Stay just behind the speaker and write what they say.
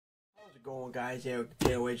it going, guys? Here with the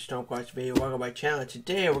Tailway Stormquatch video. Welcome to my channel.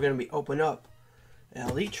 Today we're going to be opening up an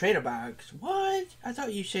Elite Trainer box. What? I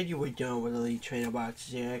thought you said you were done with Elite Trainer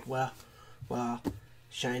boxes, Eric. Well,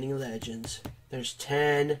 Shining Legends. There's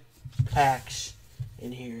 10 packs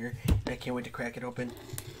in here. And I can't wait to crack it open.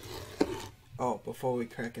 Oh, before we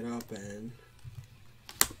crack it open,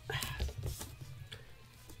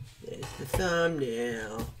 there's the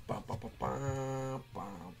thumbnail.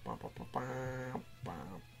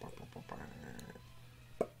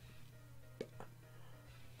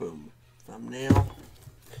 Boom. Thumbnail.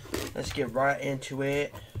 Let's get right into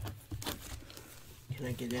it. Can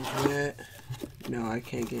I get into it? No, I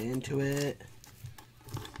can't get into it.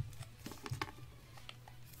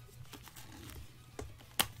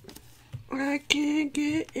 I can't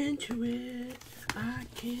get into it. I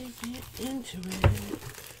can't get into it.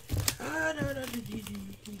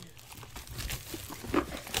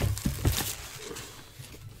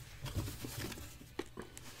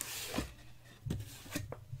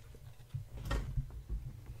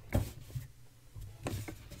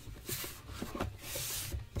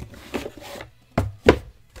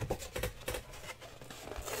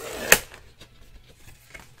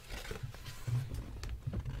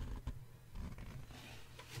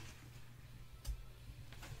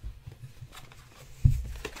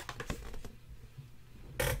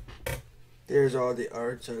 There's all the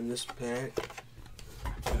arts on this pack.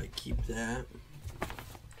 Probably keep that.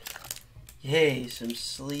 Yay, some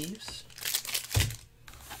sleeves.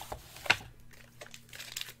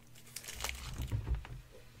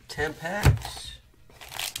 Ten packs.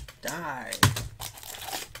 Die.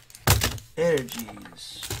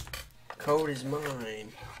 Energies. Code is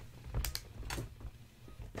mine.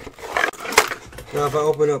 Now if I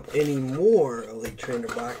open up any more Elite Trainer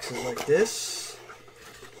boxes like this,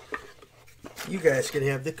 you guys can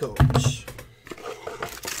have the codes.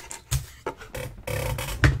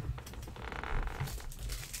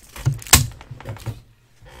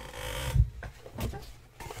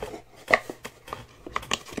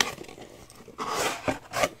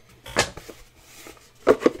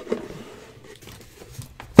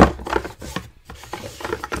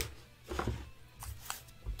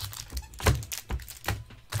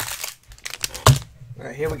 All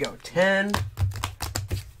right, here we go. 10.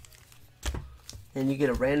 And you get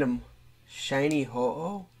a random shiny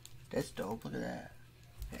ho-oh. That's dope. Look at that.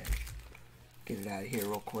 There. Get it out of here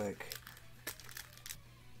real quick.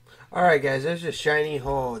 Alright guys, there's a shiny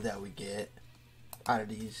ho-oh that we get out of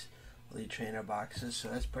these Elite Trainer boxes. So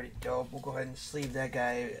that's pretty dope. We'll go ahead and sleeve that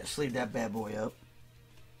guy, sleeve that bad boy up.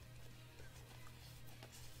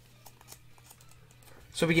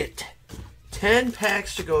 So we get 10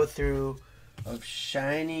 packs to go through of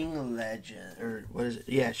Shining Legend, or what is it?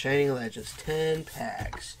 Yeah, Shining Legends, 10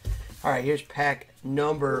 packs. Alright, here's pack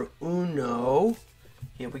number uno.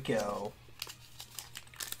 Here we go.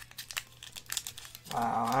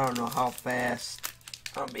 Wow, I don't know how fast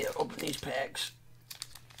I'll be able to open these packs.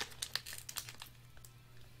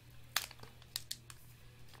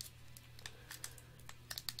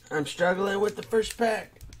 I'm struggling with the first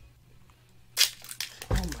pack.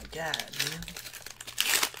 Oh my god, man.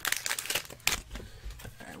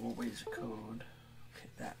 What way is the code? Okay,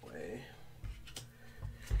 that way.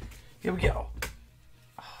 Here we go.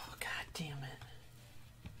 Oh, god damn it.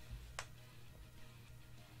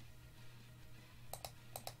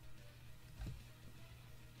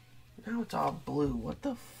 Now it's all blue. What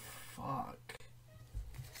the fuck?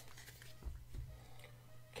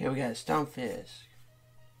 Okay, we got a Stonefish,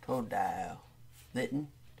 Totodile, Litten,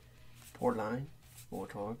 Portline,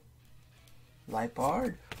 Warthog,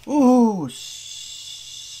 Lightbard. Ooh,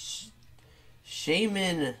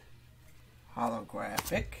 Shaman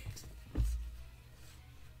holographic.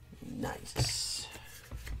 Nice.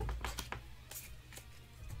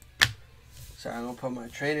 So I'm gonna put my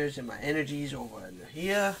trainers and my energies over under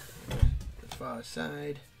here. As far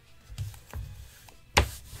aside.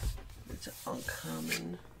 It's an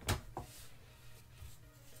uncommon.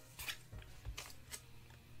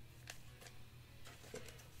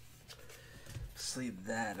 Sleeve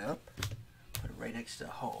that up. Put it right next to the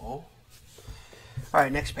hole.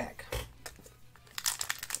 Alright, next pack.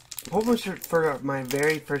 Hoping for my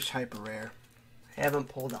very first hyper rare. I haven't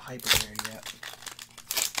pulled a hyper rare yet.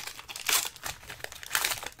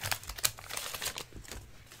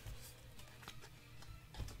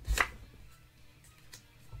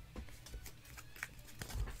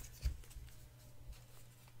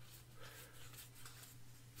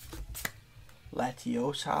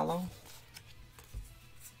 Latios Hollow.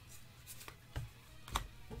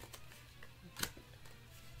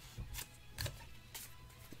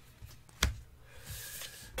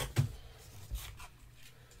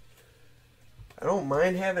 I don't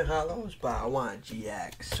mind having hollows, but I want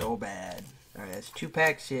GX so bad. Alright, that's 2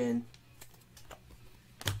 packs in.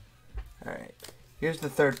 Alright, here's the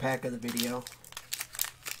 3rd pack of the video.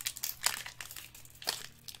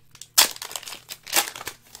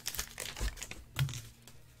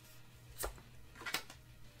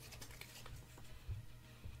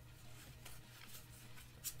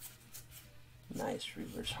 Nice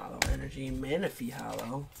reverse hollow energy. Manaphy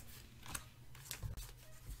hollow.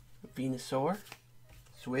 Venusaur.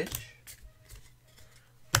 Switch.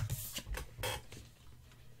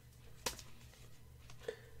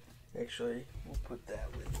 Actually, we'll put that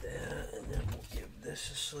with that, and then we'll give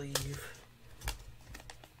this a sleeve.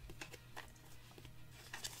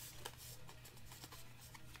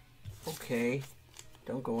 Okay,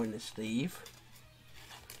 don't go in the sleeve.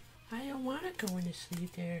 I don't want to go in the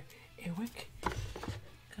sleeve there, Eric,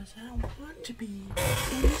 because I don't want to be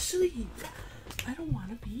in the sleeve. I don't want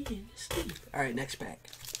to be in the sleeve. Alright, next pack.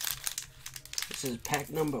 This is pack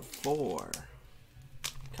number 4.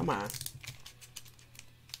 Come on.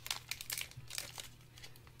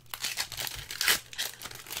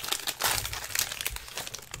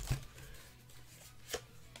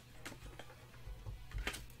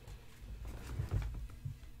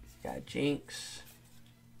 Got Jinx,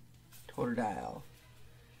 Totodile,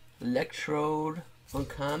 Electrode,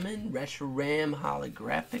 Uncommon, Reshiram,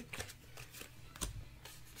 Holographic,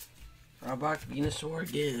 Arbok, Venusaur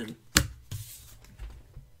again.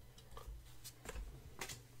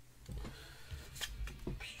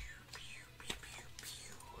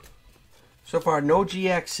 So far, no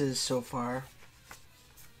GXs so far.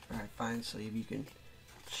 Alright, fine, sleeve. You can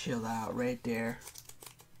chill out right there.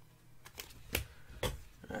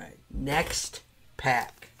 Alright, next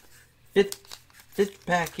pack. Fifth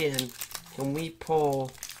pack in. Can we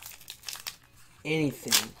pull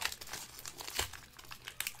anything?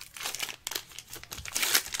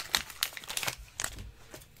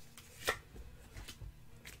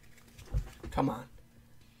 Come on.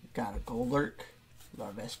 Got a Golurk.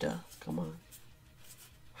 Larvesta. Come on.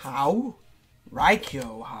 How?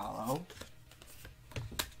 Raikou hollow.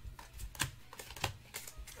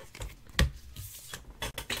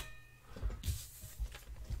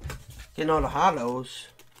 Getting all the hollows.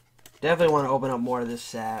 Definitely want to open up more of this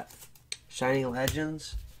set. Shining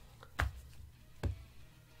Legends.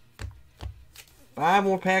 5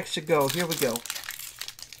 more packs to go. Here we go.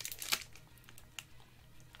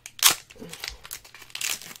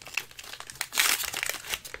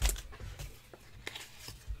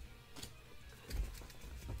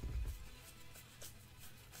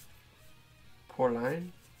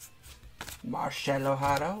 Line. Marshmallow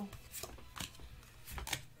Hollow.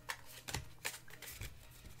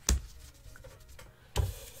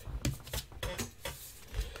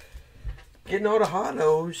 Getting all the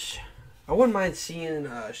hollows. I wouldn't mind seeing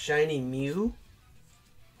Shiny Mew.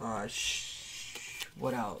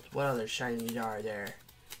 What else? What other shinies are there?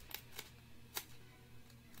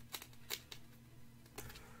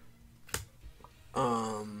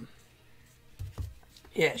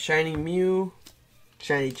 Yeah, Shiny Mew.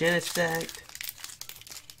 Shiny Genesect.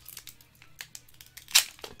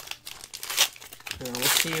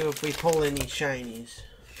 Let's see if we pull any shinies.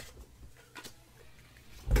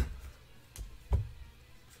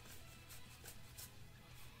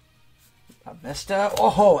 Vesta.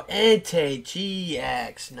 Oh, Entei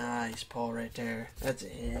GX. Nice pull right there. That's a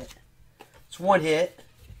hit. It's 1 hit.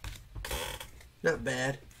 Not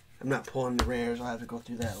bad. I'm not pulling the rares. I'll have to go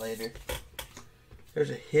through that later. There's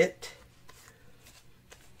a hit.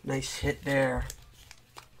 Nice hit there.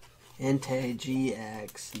 Entei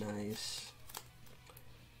GX. Nice.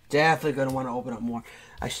 Definitely going to want to open up more.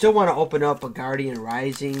 I still want to open up a Guardian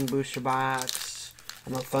Rising booster box.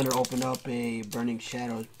 I know Thunder opened up a Burning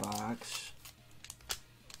Shadows box.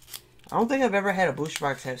 I don't think I've ever had a booster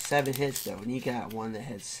box have 7 hits though. And you got one that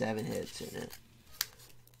had 7 hits in it.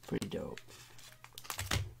 Pretty dope.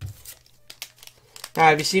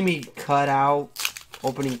 Alright, if you see me cut out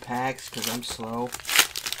opening packs because I'm slow.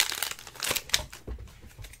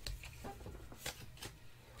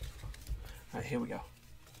 Alright, here we go.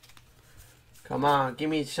 Come on, give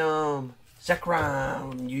me some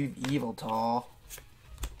Zekrom, you evil tall.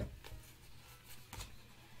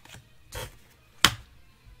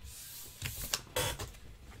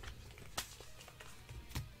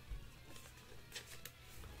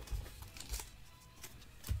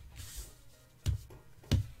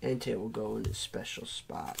 Entei will go in this special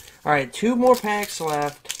spot. Alright, 2 more packs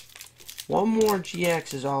left. 1 more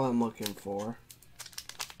GX is all I'm looking for.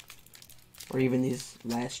 Or even these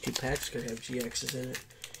last 2 packs could have GXs in it.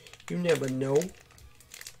 You never know.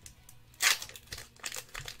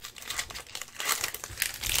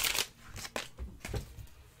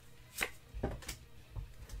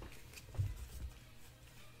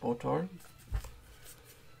 Voltorb.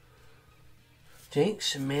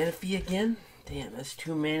 Jinx, Manaphy again? Damn, that's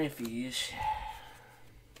 2 Manaphys.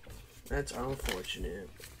 That's unfortunate.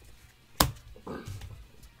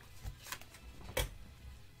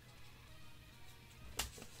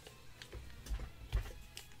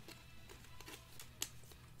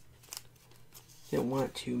 Didn't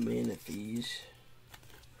want 2 Manaphys.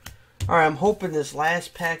 Alright, I'm hoping this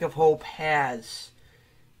last pack of hope has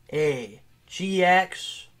a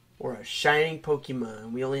GX or a shining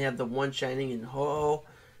Pokemon. We only have the 1 shining in Ho-Oh.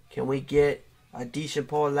 Can we get a decent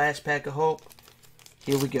pull last pack of hope?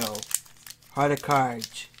 Here we go. Heart of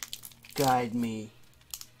Cards. Guide me.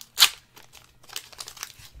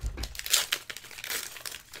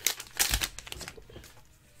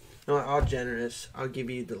 You know what? I'll generous. I'll give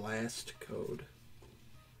you the last code.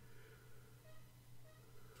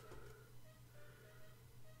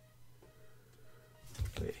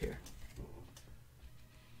 Wait here.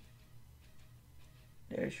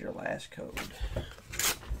 There's your last code.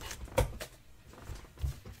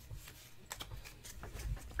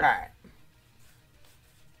 Alright.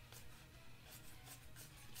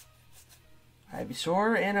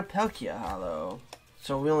 Ivysaur and a Palkia Hollow.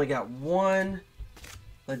 So we only got 1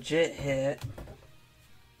 legit hit.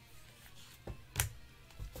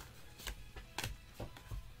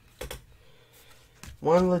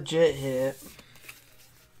 One legit hit.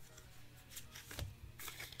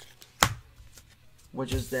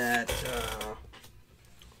 Which is that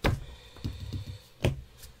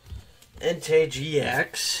Entei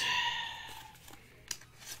GX.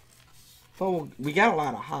 But we got a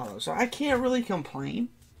lot of hollows, so I can't really complain.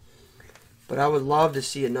 But I would love to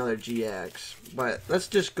see another GX. But let's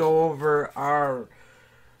just go over our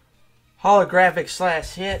holographic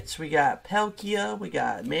slash hits. We got Palkia, we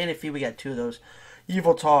got Manaphy, we got 2 of those.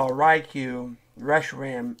 Yveltal, Raikou,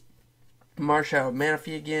 Reshiram, Marshall,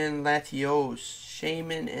 Manaphy again, Latios,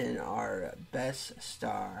 Shaman, and our best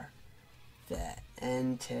star, that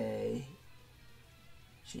Entei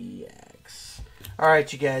GX.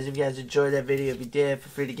 Alright, you guys, if you guys enjoyed that video, if you did,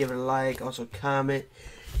 feel free to give it a like, also comment,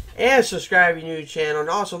 and subscribe if you're new to the channel. And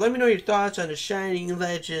also, let me know your thoughts on the Shining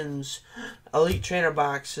Legends Elite Trainer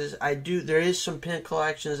boxes. There is some pin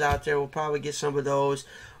collections out there. We'll probably get some of those.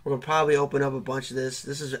 We're going to probably open up a bunch of this.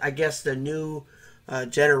 This is, I guess, the new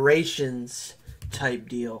generations type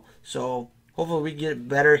deal. So hopefully we get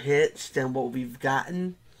better hits than what we've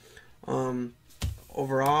gotten.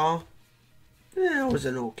 Overall, it was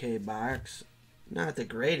an okay box. Not the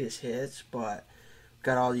greatest hits, but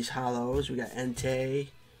got all these hollows. We got Entei,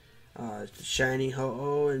 Shiny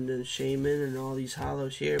Ho-Oh, and then Shaman, and all these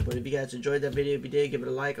hollows here. But if you guys enjoyed that video, if you did, give it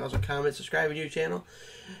a like, also comment, subscribe to your channel.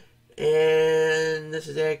 And this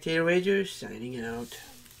is ETTR Wager signing out.